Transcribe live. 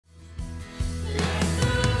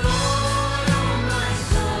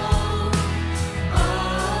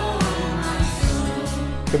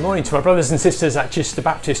Good morning to my brothers and sisters at Chichester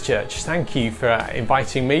Baptist Church. Thank you for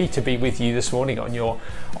inviting me to be with you this morning on your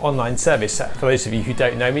online service. For those of you who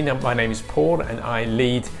don't know me, my name is Paul and I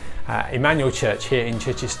lead Emmanuel Church here in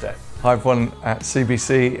Chichester. Hi everyone at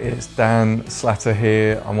CBC, it's Dan Slatter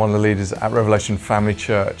here. I'm one of the leaders at Revelation Family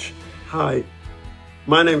Church. Hi,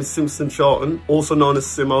 my name is Simpson Charlton, also known as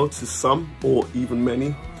Simo to some or even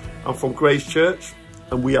many. I'm from Grace Church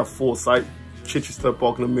and we have Foresight, Chichester,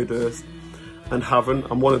 Bognor, Midhurst and Havant.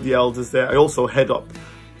 I'm one of the elders there. I also head up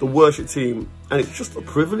the worship team and it's just a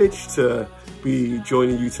privilege to be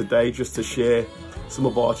joining you today just to share some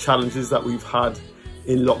of our challenges that we've had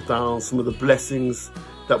in lockdown, some of the blessings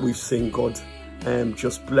that we've seen God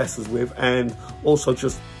just bless us with, and also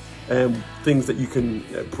just things that you can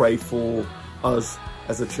pray for us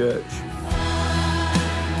as a church.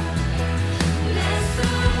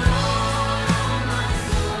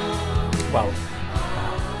 Well,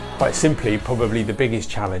 quite simply, probably the biggest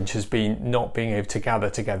challenge has been not being able to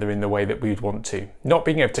gather together in the way that we'd want to. Not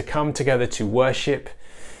being able to come together to worship,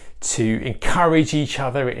 to encourage each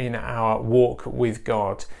other in our walk with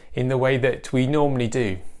God in the way that we normally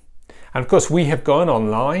do. And of course we have gone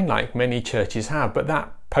online like many churches have, but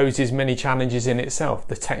that poses many challenges in itself,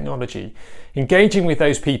 the technology. Engaging with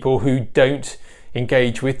those people who don't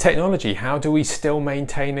engage with technology, how do we still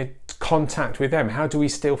maintain a contact with them? How do we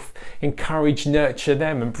still encourage, nurture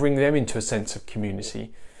them and bring them into a sense of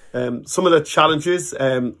community? Some of the challenges,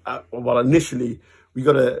 well initially we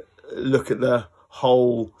got to look at the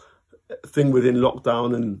whole thing within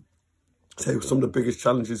lockdown, and say some of the biggest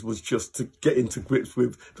challenges was just to get into grips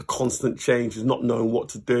with the constant changes, not knowing what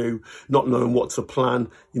to do, not knowing what to plan.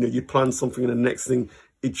 You know, you plan something and the next thing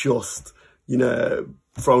it just, you know,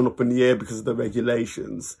 thrown up in the air because of the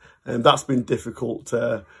regulations. And that's been difficult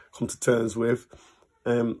to come to terms with.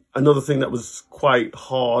 Another thing that was quite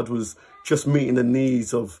hard was just meeting the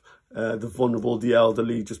needs of the vulnerable, the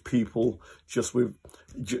elderly, just people just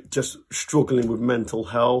struggling with mental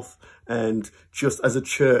health, and just as a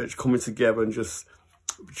church coming together and just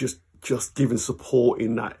giving support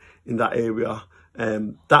in that area.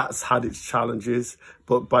 That's had its challenges,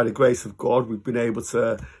 but by the grace of God, we've been able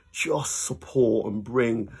to just support and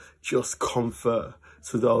bring just comfort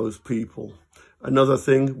to those people. Another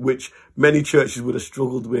thing which many churches would have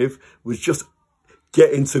struggled with was just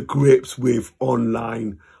getting to grips with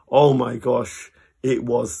online. Oh my gosh, it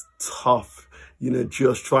was tough, you know,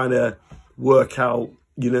 just trying to work out,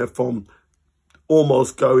 you know, from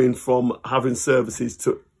almost going from having services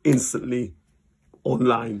to instantly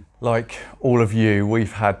online. Like all of you,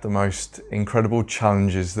 we've had the most incredible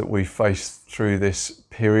challenges that we've faced through this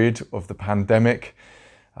period of the pandemic.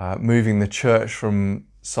 Moving the church from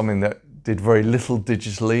something that did very little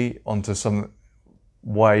digitally onto some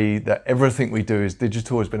way that everything we do is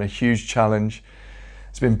digital has been a huge challenge.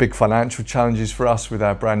 It's been big financial challenges for us with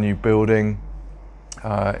our brand new building.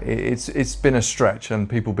 It's been a stretch, and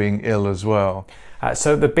people being ill as well.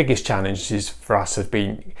 So the biggest challenges for us have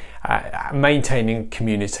been maintaining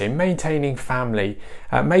community, maintaining family,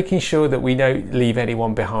 making sure that we don't leave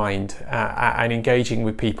anyone behind, and engaging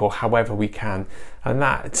with people however we can. And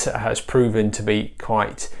that has proven to be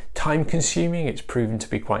quite time consuming, it's proven to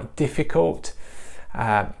be quite difficult.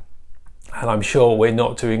 And I'm sure we're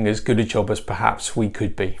not doing as good a job as perhaps we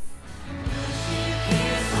could be.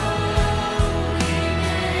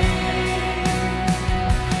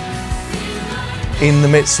 In the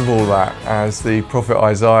midst of all that, as the prophet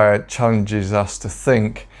Isaiah challenges us to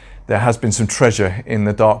think, there has been some treasure in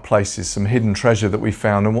the dark places, some hidden treasure that we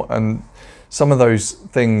found. And some of those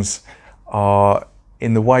things are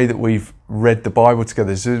in the way that we've read the Bible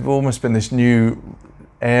together. So there's almost been this new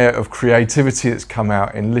air of creativity that's come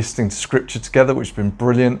out in listening to scripture together, which has been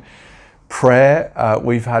brilliant. Prayer,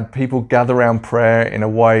 we've had people gather around prayer in a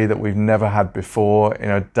way that we've never had before,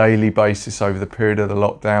 in a daily basis over the period of the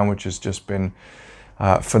lockdown, which has just been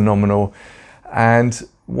phenomenal. And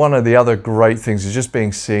one of the other great things is just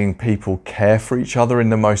seeing people care for each other in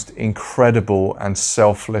the most incredible and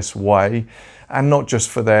selfless way, and not just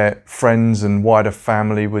for their friends and wider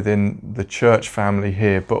family within the church family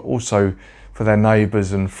here, but also for their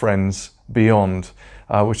neighbours and friends beyond,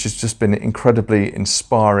 which has just been incredibly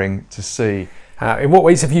inspiring to see. In what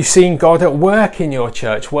ways have you seen God at work in your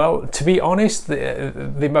church? Well, to be honest,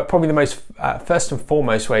 probably the most first and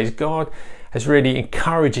foremost way is God is really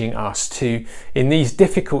encouraging us to, in these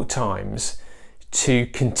difficult times, to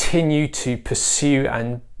continue to pursue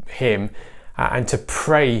Him and to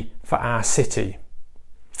pray for our city.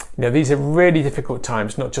 You know, these are really difficult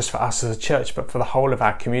times, not just for us as a church, but for the whole of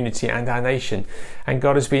our community and our nation. And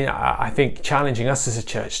God has been, I think, challenging us as a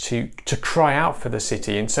church to cry out for the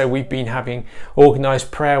city. And so we've been having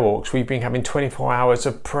organised prayer walks. We've been having 24 hours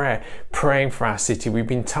of prayer, praying for our city. We've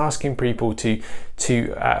been tasking people to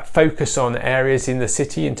focus on areas in the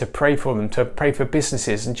city and to pray for them, to pray for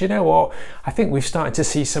businesses. And do you know what? I think we've started to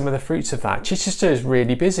see some of the fruits of that. Chichester is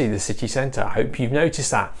really busy, the city centre. I hope you've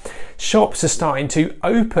noticed that. Shops are starting to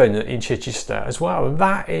open in Chichester as well. And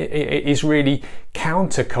that is really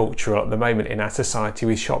countercultural at the moment in our society,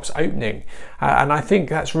 with shops opening. And I think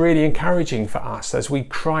that's really encouraging for us as we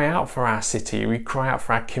cry out for our city, we cry out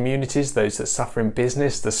for our communities, those that suffer in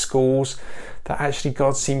business, the schools, that actually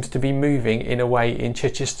God seems to be moving in a way in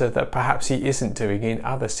Chichester that perhaps he isn't doing in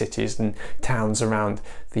other cities and towns around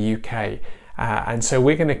the UK. And so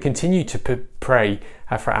we're going to continue to pray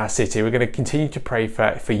for our city. We're going to continue to pray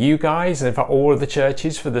for you guys and for all of the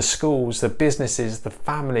churches, for the schools, the businesses, the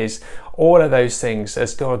families, all of those things,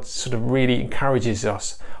 as God sort of really encourages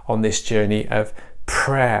us on this journey of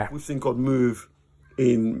prayer. We've seen God move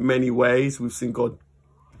in many ways. We've seen God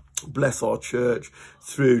bless our church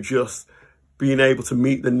through just being able to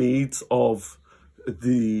meet the needs of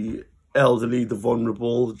the elderly, the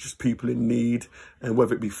vulnerable, just people in need, and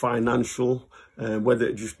whether it be financial, and whether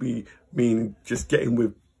it just be just getting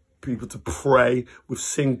with people to pray. We've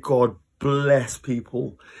seen God bless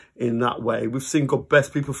people in that way. We've seen God bless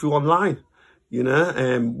people through online, you know,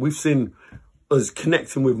 and we've seen us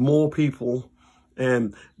connecting with more people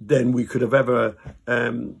than we could have ever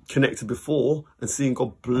connected before, and seeing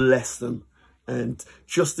God bless them. And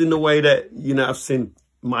just in the way that, you know, I've seen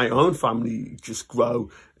my own family just grow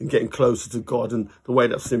and getting closer to God, and the way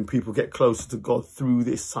that I've seen people get closer to God through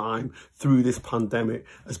this time, through this pandemic,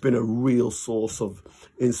 has been a real source of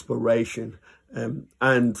inspiration.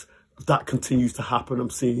 And that continues to happen.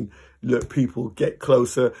 I'm seeing, look, people get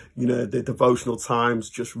closer, you know, the devotional times,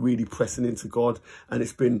 just really pressing into God. And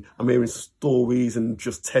I'm hearing stories and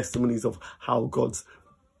just testimonies of how God's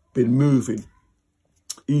been moving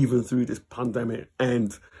even through this pandemic,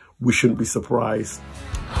 and we shouldn't be surprised.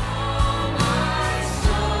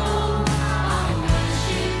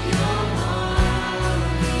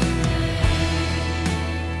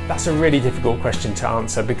 That's a really difficult question to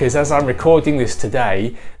answer, because as I'm recording this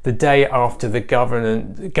today, the day after the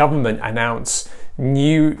government announced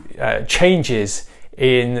new changes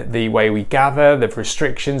in the way we gather, the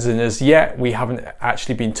restrictions, and as yet we haven't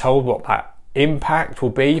actually been told what that impact will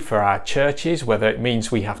be for our churches, whether it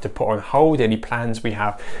means we have to put on hold any plans we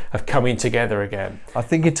have of coming together again. I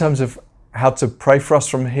think in terms of how to pray for us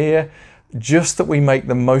from here, just that we make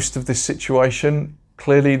the most of this situation.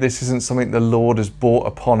 Clearly this isn't something the Lord has brought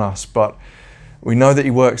upon us, but we know that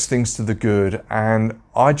he works things to the good, and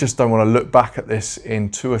I just don't want to look back at this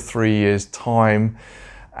in 2 or 3 years' time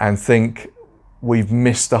and think we've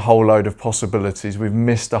missed a whole load of possibilities, we've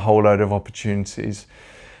missed a whole load of opportunities.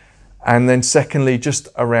 And then secondly, just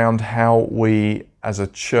around how we as a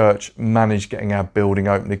church manage getting our building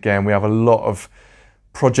open again. We have a lot of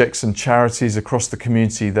projects and charities across the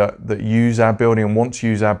community that use our building and want to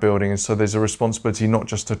use our building. And so there's a responsibility not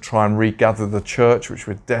just to try and regather the church, which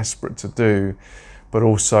we're desperate to do, but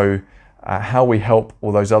also how we help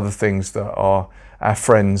all those other things that are our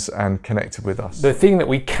friends and connected with us. The thing that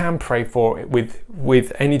we can pray for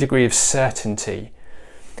with any degree of certainty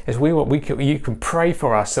is you can pray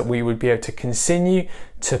for us that we would be able to continue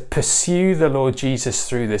to pursue the Lord Jesus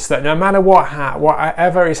through this, that no matter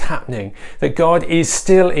whatever is happening, that God is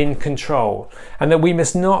still in control, and that we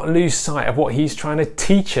must not lose sight of what he's trying to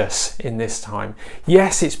teach us in this time.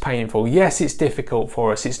 Yes, it's painful. Yes, it's difficult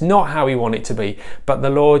for us. It's not how we want it to be, but the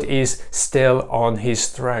Lord is still on his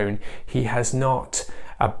throne. He has not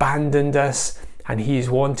abandoned us, and he is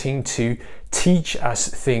wanting to teach us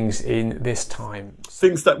things in this time.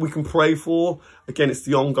 Things that we can pray for. Again, it's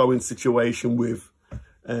the ongoing situation with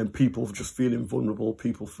people just feeling vulnerable,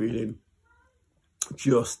 people feeling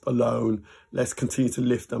just alone. Let's continue to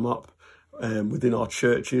lift them up within our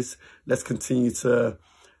churches. Let's continue to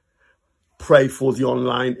pray for the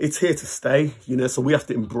online. It's here to stay, you know, so we have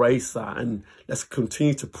to embrace that, and let's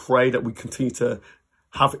continue to pray that we continue to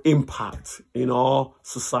have impact in our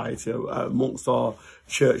society, amongst our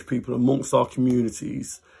church people, amongst our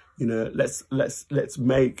communities. You know, let's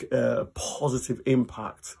make a positive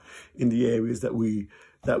impact in the areas that we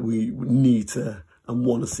need to and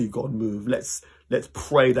want to see God move. Let's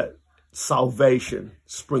pray that salvation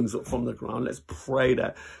springs up from the ground. Let's pray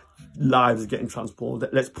that lives are getting transformed.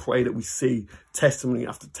 Let's pray that we see testimony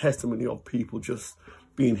after testimony of people just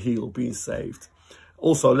being healed, being saved.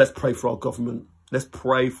 Also, let's pray for our government. Let's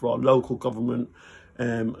pray for our local government,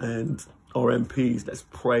 and our MPs, let's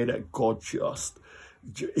pray that God just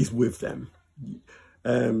is with them.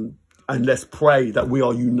 And let's pray that we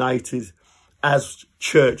are united as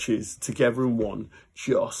churches together in one,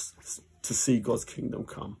 just to see God's kingdom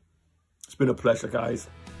come. It's been a pleasure, guys.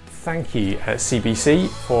 Thank you, CBC,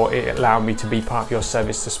 for allowing me to be part of your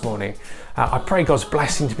service this morning. I pray God's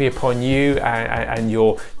blessing to be upon you and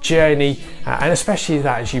your journey, and especially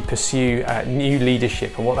that as you pursue new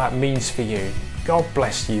leadership and what that means for you. God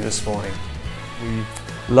bless you this morning. We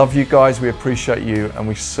love you guys, we appreciate you, and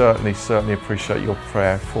we certainly appreciate your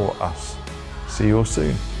prayer for us. See you all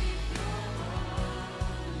soon.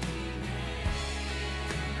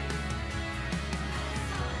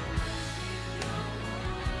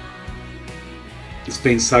 It's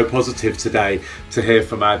been so positive today to hear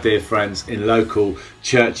from our dear friends in local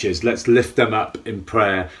churches. Let's lift them up in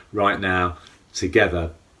prayer right now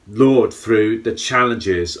together. Lord, through the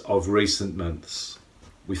challenges of recent months,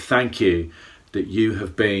 we thank you that you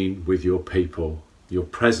have been with your people. Your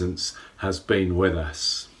presence has been with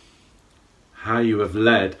us. How you have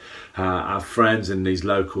led our friends in these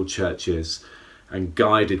local churches and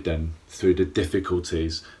guided them through the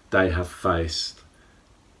difficulties they have faced.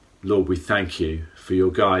 Lord, we thank you for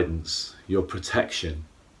your guidance, your protection,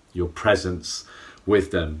 your presence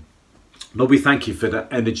with them. Lord, we thank you for the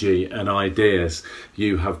energy and ideas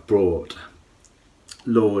you have brought.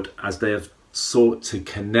 Lord, as they have sought to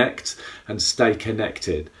connect and stay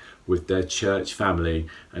connected with their church family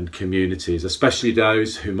and communities, especially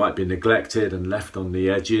those who might be neglected and left on the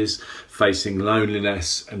edges, facing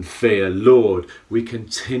loneliness and fear. Lord, we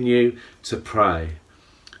continue to pray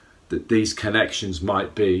that these connections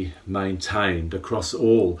might be maintained across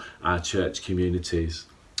all our church communities.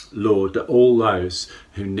 Lord, that all those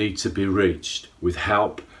who need to be reached with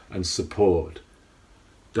help and support,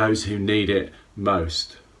 those who need it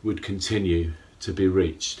most, would continue to be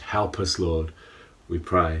reached. Help us, Lord, we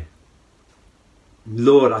pray.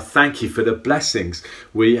 Lord, I thank you for the blessings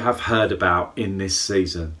we have heard about in this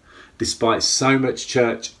season. Despite so much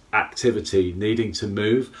church activity needing to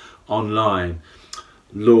move online,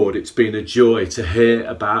 Lord, it's been a joy to hear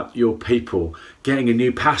about your people getting a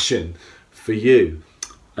new passion for you,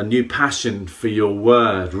 a new passion for your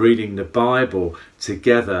word, reading the Bible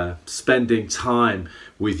together, spending time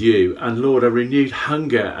with you. And Lord, a renewed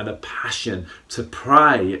hunger and a passion to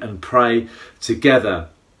pray and pray together.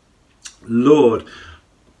 Lord,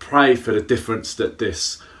 pray for the difference that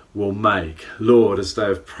this will make. Lord, as they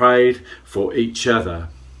have prayed for each other,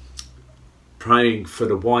 praying for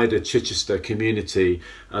the wider Chichester community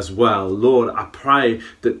as well. Lord, I pray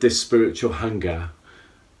that this spiritual hunger,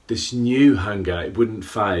 this new hunger, it wouldn't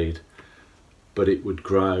fade, but it would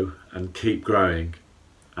grow and keep growing,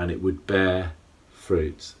 and it would bear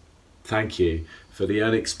fruit. Thank you for the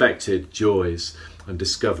unexpected joys and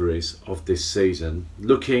discoveries of this season.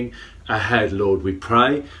 Looking ahead, Lord, we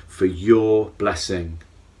pray for your blessing.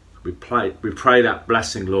 We pray that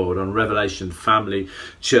blessing, Lord, on Revelation Family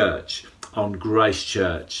Church, on Grace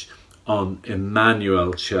Church, on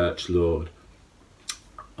Emmanuel Church, Lord,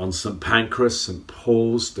 on St Pancras, St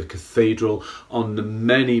Paul's, the Cathedral, on the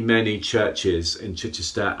many churches in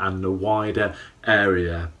Chichester and the wider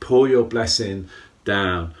area. Pour your blessing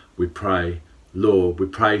down, we pray, Lord. We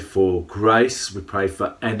pray for grace, we pray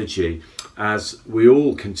for energy as we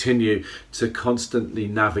all continue to constantly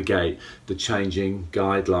navigate the changing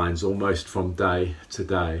guidelines almost from day to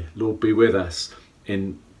day. Lord, be with us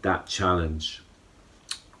in that challenge.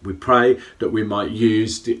 We pray that we might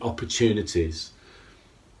use the opportunities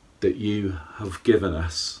that you have given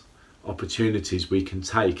us, opportunities we can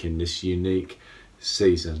take in this unique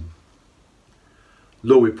season.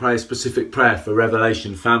 Lord, we pray a specific prayer for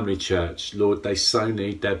Revelation Family Church. Lord, they so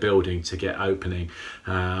need their building to get opening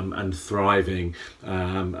and thriving,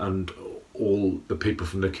 and all the people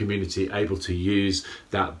from the community able to use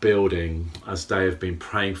that building as they have been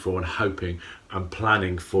praying for and hoping and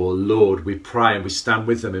planning for. Lord, we pray and we stand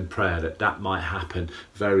with them in prayer that that might happen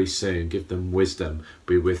very soon. Give them wisdom,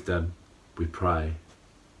 be with them, we pray.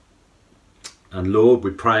 And Lord,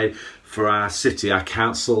 we pray for our city, our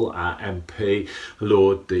council, our MP,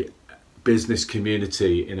 Lord, the business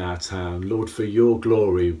community in our town. Lord, for your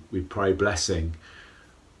glory, we pray blessing.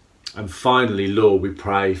 And finally, Lord, we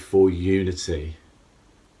pray for unity.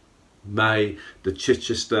 May the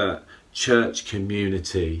Chichester church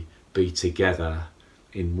community be together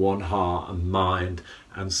in one heart and mind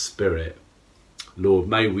and spirit. Lord,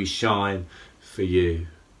 may we shine for you.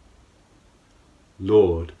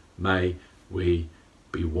 Lord, may we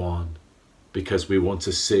be one, because we want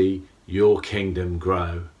to see your kingdom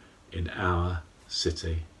grow in our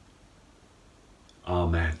city.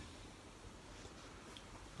 Amen.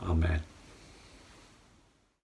 Amen.